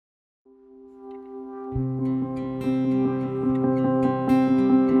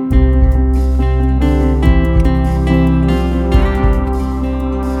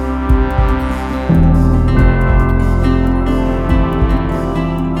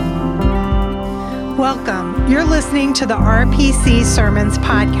You're listening to the RPC Sermons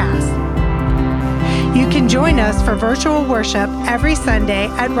podcast. You can join us for virtual worship every Sunday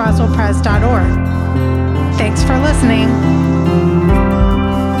at roswellpres.org. Thanks for listening.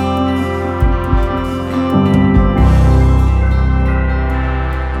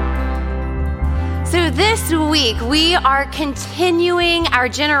 So this week, we are continuing our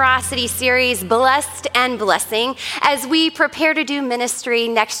generosity series, Blessed and Blessing, as we prepare to do ministry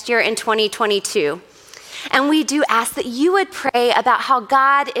next year in 2022. And we do ask that you would pray about how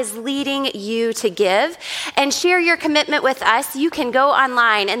God is leading you to give and share your commitment with us. You can go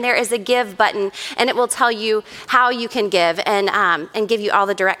online and there is a give button and it will tell you how you can give and give you all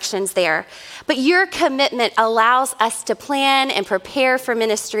the directions there. But your commitment allows us to plan and prepare for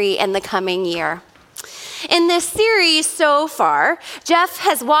ministry in the coming year. In this series so far, Jeff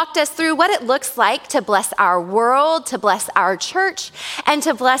has walked us through what it looks like to bless our world, to bless our church, and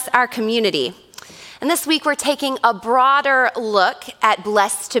to bless our community. And this week we're taking a broader look at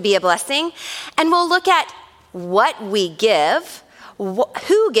blessed to be a blessing, and we'll look at what we give,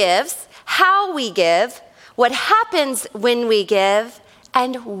 who gives, how we give, what happens when we give,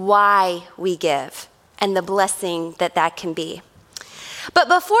 and why we give, and the blessing that can be. But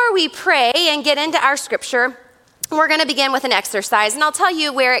before we pray and get into our scripture, we're going to begin with an exercise, and I'll tell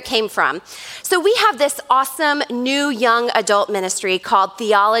you where it came from. So we have this awesome new young adult ministry called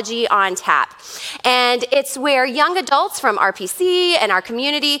Theology on Tap, and it's where young adults from RPC and our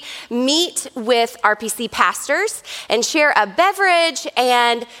community meet with RPC pastors and share a beverage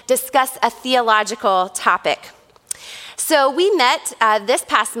and discuss a theological topic. So we met this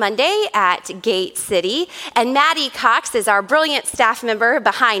past Monday at Gate City, and Maddie Cox is our brilliant staff member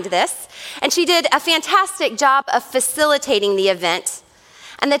behind this, and she did a fantastic job of facilitating the event.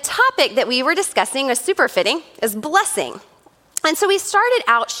 And the topic that we were discussing was super fitting, is blessing. And so we started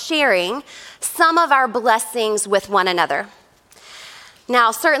out sharing some of our blessings with one another.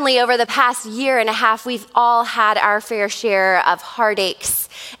 Now, certainly over the past year and a half, we've all had our fair share of heartaches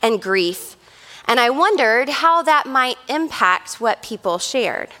and grief. And I wondered how that might impact what people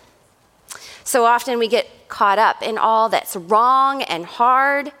shared. So often we get caught up in all that's wrong and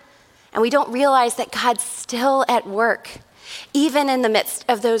hard, and we don't realize that God's still at work, even in the midst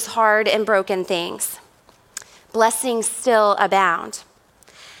of those hard and broken things. Blessings still abound.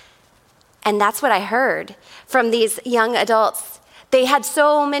 And that's what I heard from these young adults. They had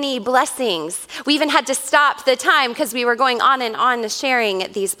so many blessings. We even had to stop the time because we were going on and on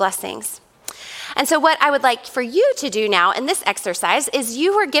sharing these blessings. And so what I would like for you to do now in this exercise is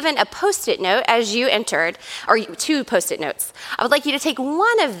you were given a Post-it note as you entered, or 2 Post-it notes. I would like you to take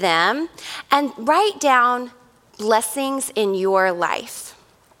one of them and write down blessings in your life.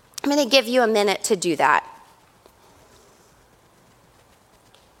 I'm going to give you a minute to do that.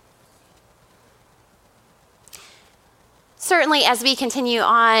 Certainly, as we continue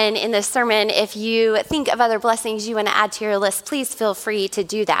on in this sermon, if you think of other blessings you want to add to your list, please feel free to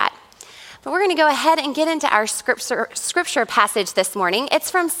do that. But we're going to go ahead and get into our scripture passage this morning.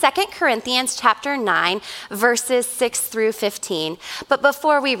 It's from 2 Corinthians chapter 9, verses 6 through 15. But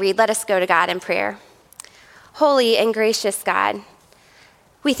before we read, let us go to God in prayer. Holy and gracious God,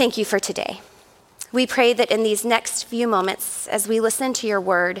 we thank you for today. We pray that in these next few moments, as we listen to your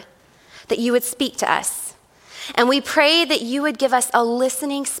word, that you would speak to us. And we pray that you would give us a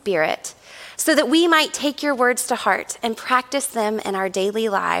listening spirit so that we might take your words to heart and practice them in our daily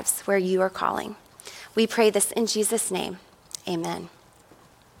lives where you are calling. We pray this in Jesus' name. Amen.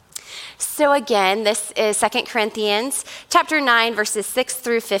 So again, this is 2 Corinthians chapter 9, verses 6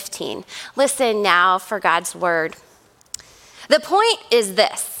 through 15. Listen now for God's word. The point is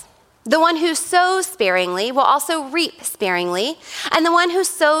this: the one who sows sparingly will also reap sparingly, and the one who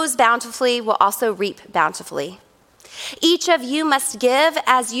sows bountifully will also reap bountifully. Each of you must give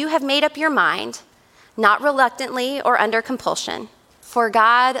as you have made up your mind, not reluctantly or under compulsion, for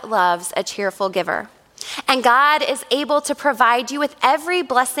God loves a cheerful giver. And God is able to provide you with every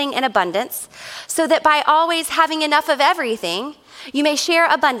blessing in abundance, so that by always having enough of everything, you may share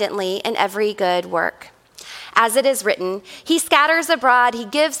abundantly in every good work. As it is written, he scatters abroad, he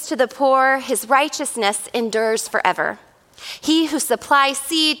gives to the poor, his righteousness endures forever. He who supplies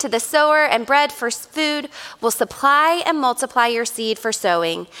seed to the sower and bread for food will supply and multiply your seed for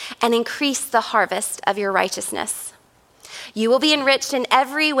sowing and increase the harvest of your righteousness. You will be enriched in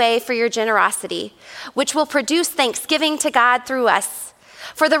every way for your generosity, which will produce thanksgiving to God through us.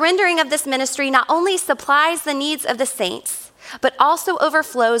 For the rendering of this ministry not only supplies the needs of the saints, but also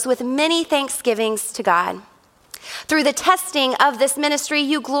overflows with many thanksgivings to God. Through the testing of this ministry,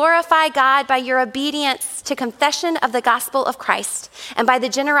 you glorify God by your obedience witness to confession of the gospel of Christ, and by the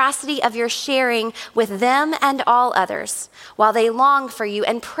generosity of your sharing with them and all others, while they long for you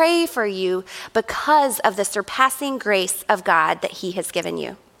and pray for you because of the surpassing grace of God that he has given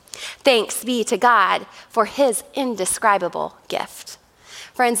you. Thanks be to God for his indescribable gift.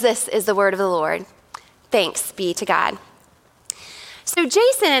 Friends, this is the word of the Lord. Thanks be to God. So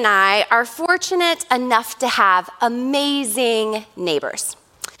Jason and I are fortunate enough to have amazing neighbors.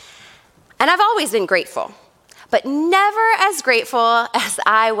 And I've always been grateful, but never as grateful as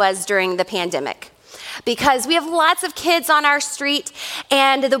I was during the pandemic. Because we have lots of kids on our street,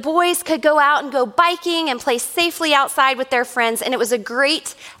 and the boys could go out and go biking and play safely outside with their friends, and it was a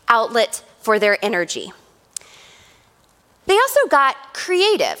great outlet for their energy. They also got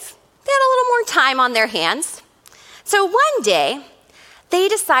creative. They had a little more time on their hands. So one day, they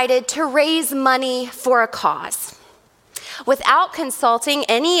decided to raise money for a cause. Without consulting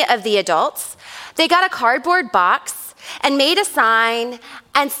any of the adults, they got a cardboard box and made a sign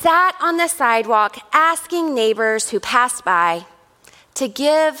and sat on the sidewalk asking neighbors who passed by to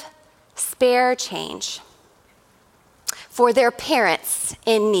give spare change for their parents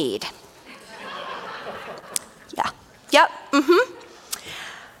in need.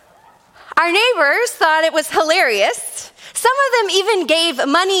 Our neighbors thought it was hilarious. Some of them even gave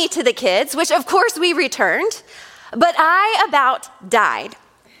money to the kids, which of course we returned, but I about died.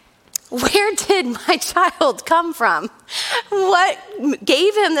 Where did my child come from? What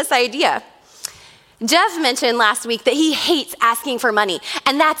gave him this idea? Jeff mentioned last week that he hates asking for money,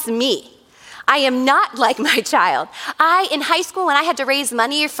 and that's me. I am not like my child. In high school, when I had to raise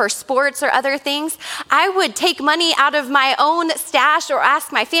money for sports or other things, I would take money out of my own stash or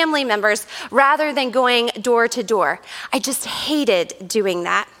ask my family members rather than going door to door. I just hated doing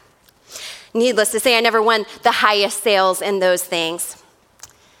that. Needless to say, I never won the highest sales in those things.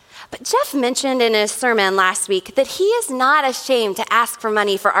 But Jeff mentioned in his sermon last week that he is not ashamed to ask for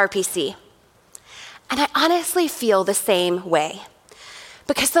money for RPC. And I honestly feel the same way.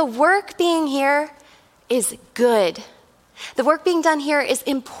 Because the work being here is good. The work being done here is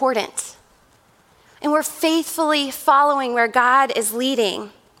important. And we're faithfully following where God is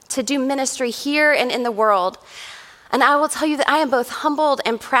leading to do ministry here and in the world. And I will tell you that I am both humbled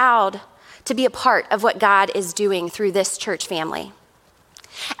and proud to be a part of what God is doing through this church family.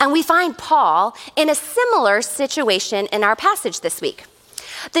 And we find Paul in a similar situation in our passage this week.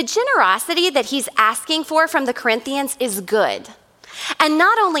 The generosity that he's asking for from the Corinthians is good. And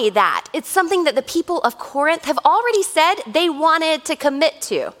not only that, it's something that the people of Corinth have already said they wanted to commit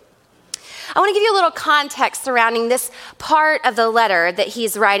to. I want to give you a little context surrounding this part of the letter that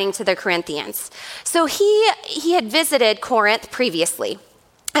he's writing to the Corinthians. So he had visited Corinth previously.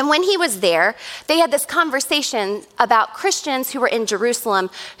 And when he was there, they had this conversation about Christians who were in Jerusalem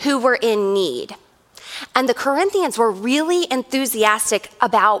who were in need. And the Corinthians were really enthusiastic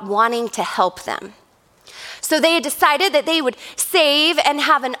about wanting to help them. So they had decided that they would save and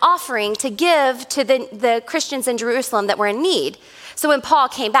have an offering to give to the Christians in Jerusalem that were in need. So when Paul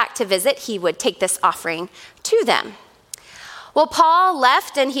came back to visit, he would take this offering to them. Well, Paul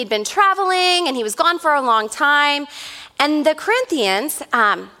left and he'd been traveling and he was gone for a long time. And the Corinthians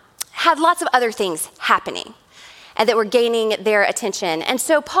had lots of other things happening and that were gaining their attention. And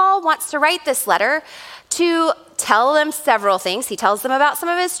so Paul wants to write this letter to tell them several things. He tells them about some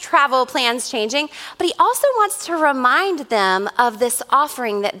of his travel plans changing, but he also wants to remind them of this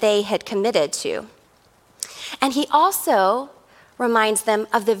offering that they had committed to. And he also reminds them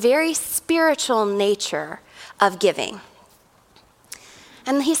of the very spiritual nature of giving.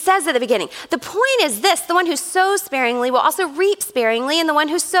 And he says at the beginning, the point is this: the one who sows sparingly will also reap sparingly, and the one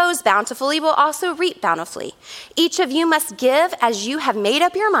who sows bountifully will also reap bountifully. Each of you must give as you have made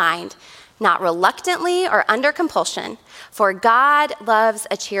up your mind, not reluctantly or under compulsion, for God loves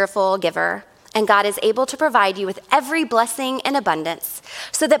a cheerful giver, and God is able to provide you with every blessing in abundance,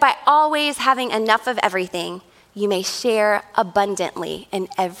 so that by always having enough of everything, you may share abundantly in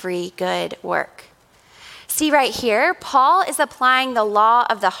every good work. See right here, Paul is applying the law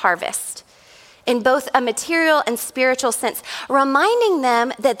of the harvest in both a material and spiritual sense, reminding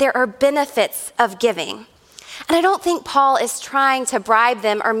them that there are benefits of giving. And I don't think Paul is trying to bribe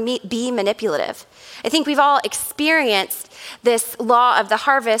them or be manipulative. I think we've all experienced this law of the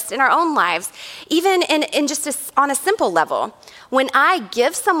harvest in our own lives, even in just on a simple level. When I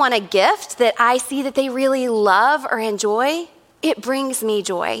give someone a gift that I see that they really love or enjoy, it brings me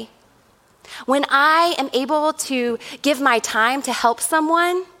joy. When I am able to give my time to help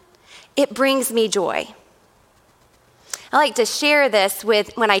someone, it brings me joy. I like to share this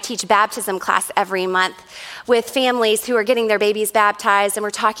when I teach baptism class every month with families who are getting their babies baptized, and we're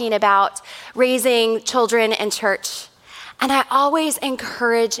talking about raising children in church. And I always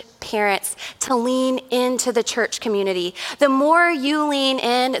encourage parents to lean into the church community. The more you lean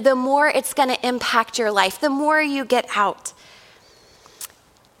in, the more it's going to impact your life, the more you get out.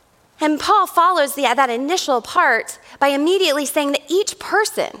 And Paul follows that initial part by immediately saying that each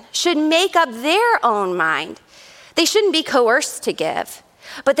person should make up their own mind. They shouldn't be coerced to give,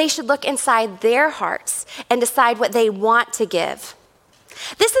 but they should look inside their hearts and decide what they want to give.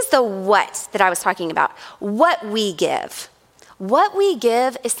 This is the what that I was talking about, what we give. What we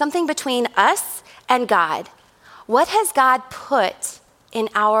give is something between us and God. What has God put in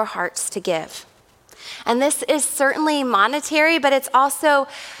our hearts to give? And this is certainly monetary, but it's also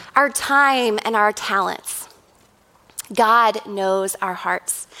our time and our talents. God knows our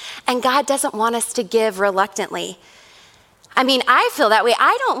hearts, and God doesn't want us to give reluctantly. I mean, I feel that way.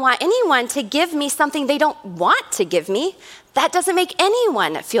 I don't want anyone to give me something they don't want to give me. That doesn't make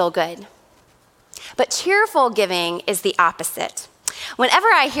anyone feel good. But cheerful giving is the opposite. Whenever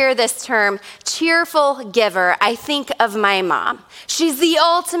I hear this term, cheerful giver, I think of my mom. She's the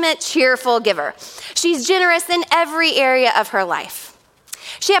ultimate cheerful giver. She's generous in every area of her life.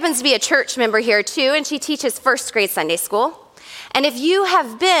 She happens to be a church member here too, and she teaches first grade Sunday school. And if you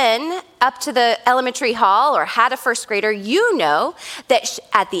have been up to the elementary hall or had a first grader, you know that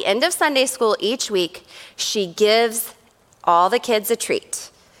at the end of Sunday school each week, she gives all the kids a treat,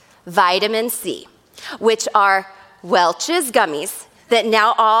 vitamin C, which are Welch's gummies that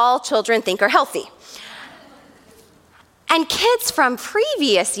now all children think are healthy. And kids from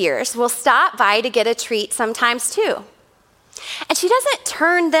previous years will stop by to get a treat sometimes too. And she doesn't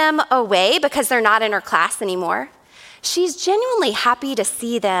turn them away because they're not in her class anymore. She's genuinely happy to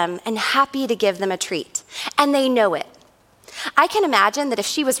see them and happy to give them a treat. And they know it. I can imagine that if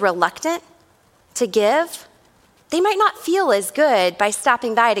she was reluctant to give, they might not feel as good by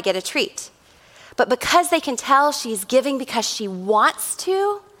stopping by to get a treat. But because they can tell she's giving because she wants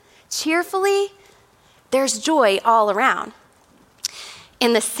to, cheerfully, there's joy all around.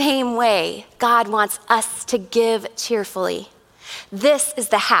 In the same way, God wants us to give cheerfully. This is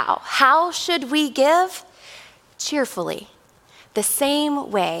the how. How should we give? Cheerfully. The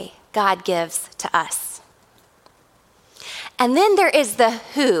same way God gives to us. And then there is the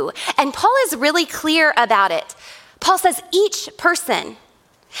who. And Paul is really clear about it. Paul says each person.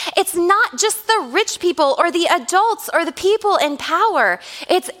 It's not just the rich people or the adults or the people in power.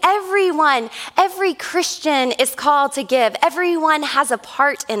 It's everyone. Every Christian is called to give. Everyone has a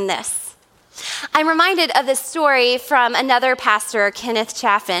part in this. I'm reminded of this story from another pastor, Kenneth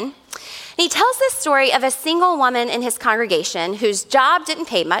Chaffin. He tells this story of a single woman in his congregation whose job didn't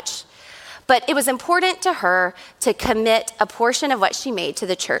pay much, but it was important to her to commit a portion of what she made to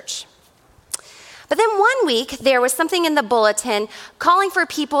the church. But then one week, there was something in the bulletin calling for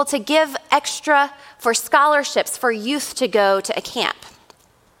people to give extra for scholarships for youth to go to a camp.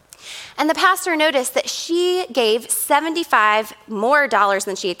 And the pastor noticed that she gave $75 more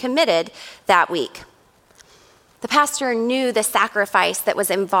than she had committed that week. The pastor knew the sacrifice that was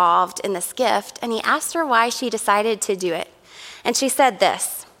involved in this gift, and he asked her why she decided to do it. And she said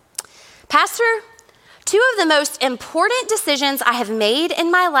this, "Pastor, two of the most important decisions I have made in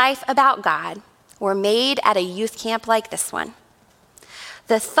my life about God were made at a youth camp like this one.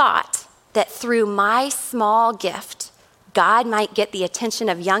 The thought that through my small gift, God might get the attention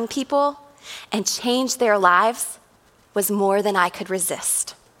of young people and change their lives was more than I could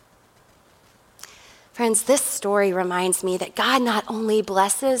resist." Friends, this story reminds me that God not only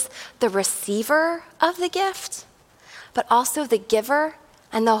blesses the receiver of the gift, but also the giver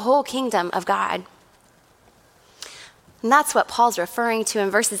and the whole kingdom of God. And that's what Paul's referring to in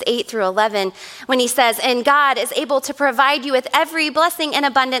verses 8 through 11 when he says, "And God is able to provide you with every blessing in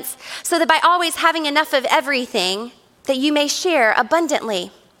abundance, so that by always having enough of everything, that you may share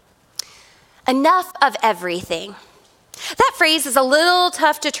abundantly." Enough of everything. That phrase is a little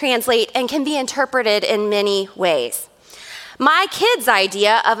tough to translate and can be interpreted in many ways. My kids'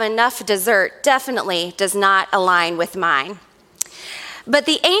 idea of enough dessert definitely does not align with mine. But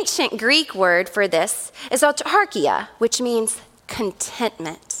the ancient Greek word for this is autarkia, which means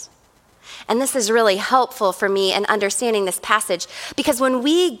contentment. And this is really helpful for me in understanding this passage, because when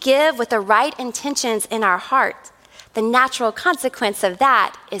we give with the right intentions in our heart, the natural consequence of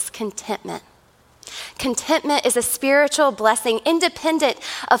that is contentment. Contentment is a spiritual blessing independent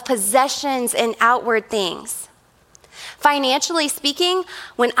of possessions and outward things. Financially speaking,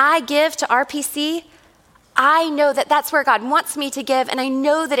 when I give to RPC, I know that that's where God wants me to give, and I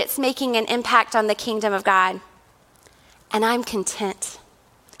know that it's making an impact on the kingdom of God. and I'm content.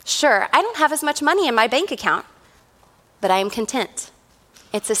 Sure, I don't have as much money in my bank account, but I am content.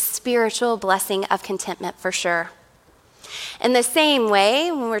 It's a spiritual blessing of contentment for sure. In the same way,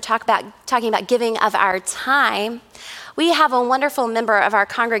 when we're talking about giving of our time, we have a wonderful member of our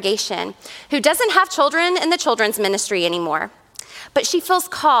congregation who doesn't have children in the children's ministry anymore, but she feels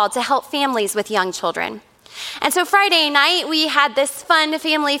called to help families with young children. And so Friday night, we had this fun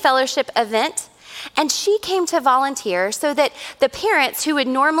family fellowship event, and she came to volunteer so that the parents who would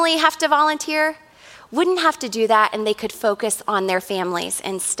normally have to volunteer wouldn't have to do that, and they could focus on their families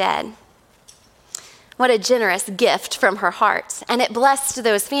instead. What a generous gift from her heart, and it blessed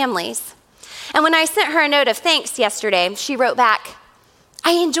those families. And when I sent her a note of thanks yesterday, she wrote back,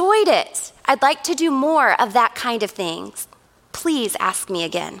 "I enjoyed it. I'd like to do more of that kind of things. Please ask me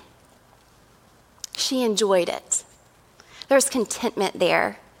again." She enjoyed it. There's contentment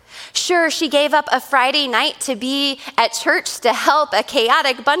there. Sure, she gave up a Friday night to be at church to help a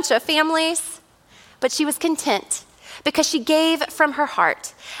chaotic bunch of families, but she was content because she gave from her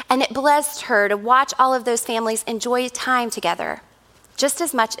heart, and it blessed her to watch all of those families enjoy time together, just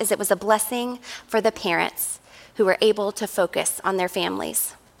as much as it was a blessing for the parents who were able to focus on their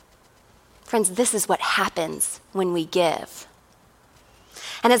families. Friends, this is what happens when we give.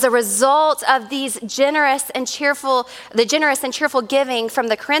 And as a result of the generous and cheerful giving from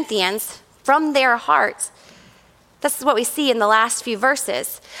the Corinthians, from their hearts, this is what we see in the last few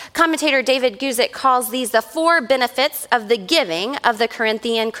verses. Commentator David Guzik calls these the 4 benefits of the giving of the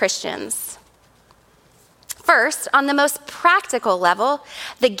Corinthian Christians. First, on the most practical level,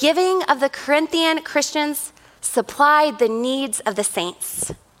 the giving of the Corinthian Christians supplied the needs of the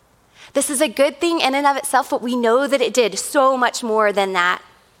saints. This is a good thing in and of itself, but we know that it did so much more than that.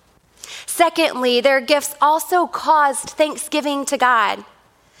 Secondly, their gifts also caused thanksgiving to God.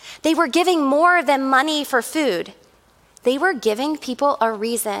 They were giving more than money for food. They were giving people a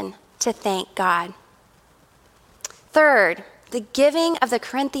reason to thank God. Third, the giving of the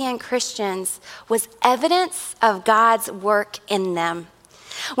Corinthian Christians was evidence of God's work in them.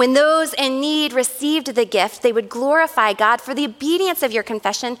 When those in need received the gift, they would glorify God for the obedience of your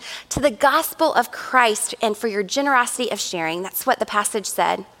confession to the gospel of Christ and for your generosity of sharing. That's what the passage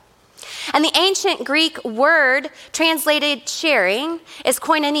said. And the ancient Greek word translated sharing is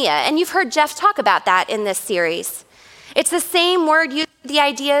koinonia, and you've heard Jeff talk about that in this series. It's the same word used for the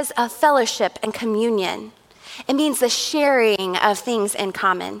ideas of fellowship and communion. It means the sharing of things in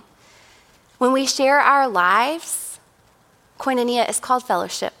common. When we share our lives, koinonia is called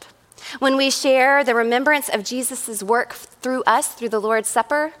fellowship. When we share the remembrance of Jesus' work through us, through the Lord's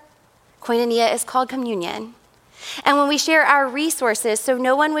Supper, koinonia is called communion. And when we share our resources so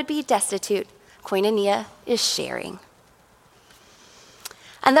no one would be destitute, koinonia is sharing.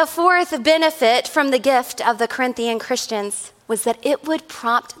 And the fourth benefit from the gift of the Corinthian Christians was that it would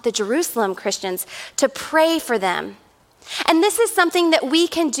prompt the Jerusalem Christians to pray for them. And this is something that we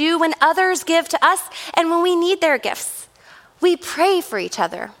can do when others give to us and when we need their gifts. We pray for each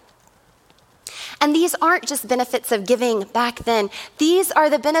other. And these aren't just benefits of giving back then. These are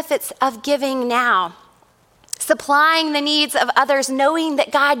the benefits of giving now. Supplying the needs of others, knowing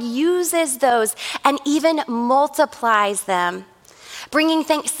that God uses those and even multiplies them. Bringing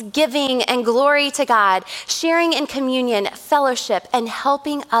thanksgiving and glory to God, sharing in communion, fellowship, and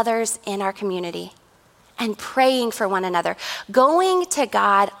helping others in our community. And praying for one another, going to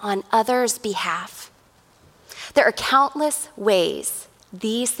God on others' behalf. There are countless ways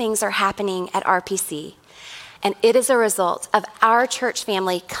these things are happening at RPC, and it is a result of our church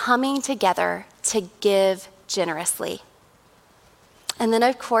family coming together to give generously. And then,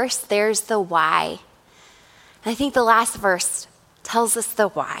 of course, there's the why. And I think the last verse tells us the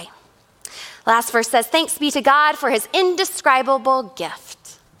why. Last verse says, "Thanks be to God for his indescribable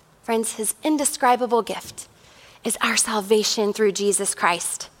gift." Friends, his indescribable gift is our salvation through Jesus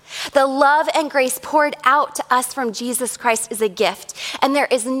Christ. The love and grace poured out to us from Jesus Christ is a gift, and there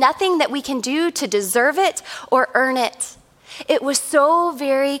is nothing that we can do to deserve it or earn it. It was so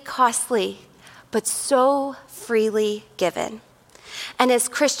very costly, but so freely given. And as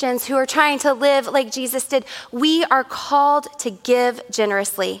Christians who are trying to live like Jesus did, we are called to give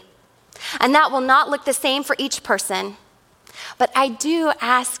generously. And that will not look the same for each person. But I do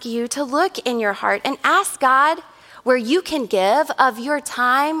ask you to look in your heart and ask God where you can give of your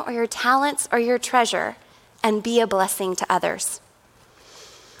time or your talents or your treasure and be a blessing to others.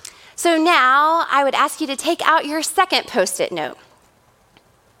 So now I would ask you to take out your second Post-it note.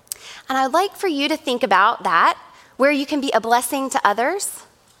 And I'd like for you to think about that, where you can be a blessing to others.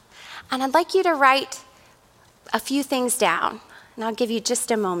 And I'd like you to write a few things down. And I'll give you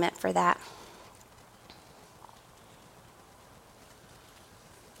just a moment for that.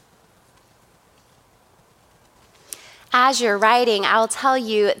 as you're writing, I'll tell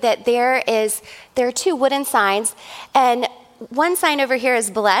you that there are 2 wooden signs, and one sign over here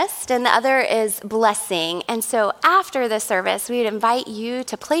is blessed and the other is blessing. And so after the service, we would invite you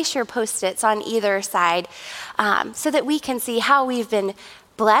to place your Post-its on either side so that we can see how we've been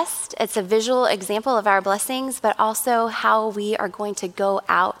blessed. It's a visual example of our blessings, but also how we are going to go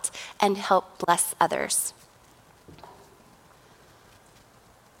out and help bless others.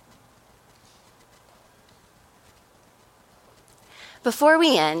 Before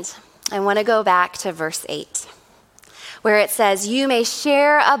we end, I want to go back to verse 8, where it says, "You may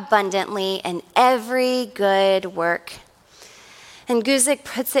share abundantly in every good work." And Guzik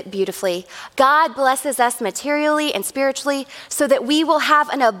puts it beautifully. God blesses us materially and spiritually so that we will have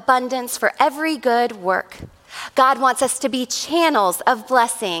an abundance for every good work. God wants us to be channels of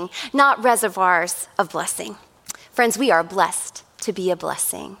blessing, not reservoirs of blessing. Friends, we are blessed to be a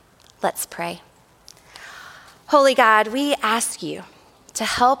blessing. Let's pray. Holy God, we ask you to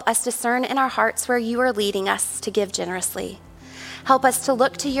help us discern in our hearts where you are leading us to give generously. Help us to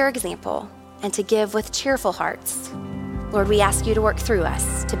look to your example and to give with cheerful hearts. Lord, we ask you to work through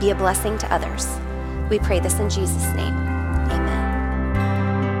us to be a blessing to others. We pray this in Jesus' name. Amen.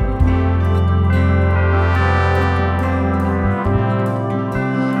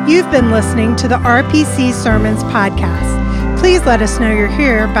 You've been listening to the RPC Sermons podcast. Please let us know you're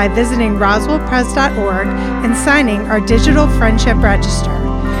here by visiting roswellpres.org and signing our digital friendship register.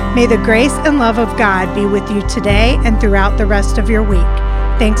 May the grace and love of God be with you today and throughout the rest of your week.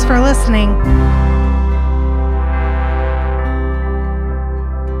 Thanks for listening.